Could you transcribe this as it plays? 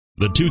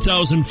The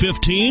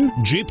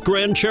 2015 Jeep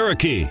Grand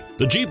Cherokee.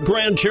 The Jeep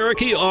Grand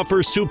Cherokee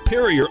offers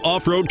superior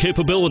off-road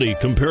capability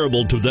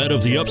comparable to that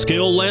of the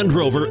upscale Land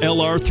Rover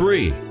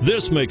LR3.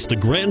 This makes the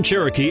Grand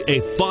Cherokee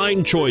a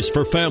fine choice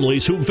for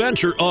families who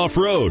venture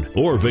off-road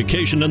or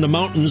vacation in the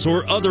mountains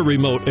or other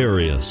remote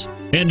areas,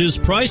 and is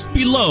priced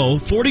below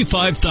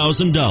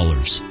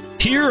 $45,000.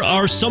 Here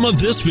are some of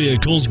this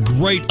vehicle's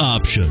great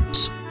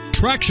options: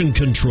 traction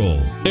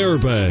control,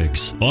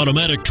 airbags,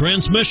 automatic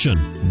transmission,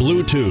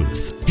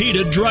 Bluetooth,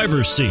 heated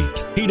driver's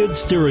seat, heated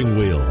steering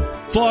wheel,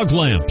 fog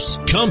lamps,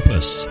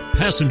 compass,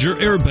 passenger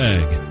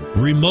airbag,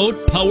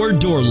 remote power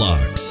door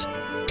locks.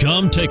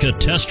 Come take a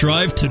test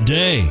drive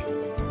today.